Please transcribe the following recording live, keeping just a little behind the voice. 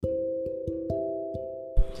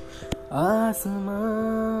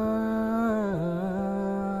आसमान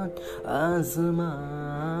आसमान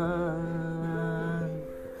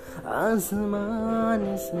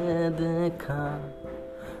आसमान से देखा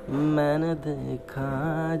मैंने,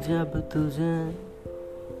 देखा जब तुझे,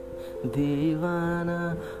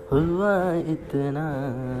 दीवाना हुआ इतना।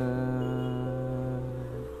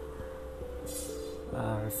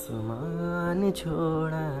 आसमान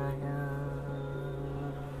छोड़ाया।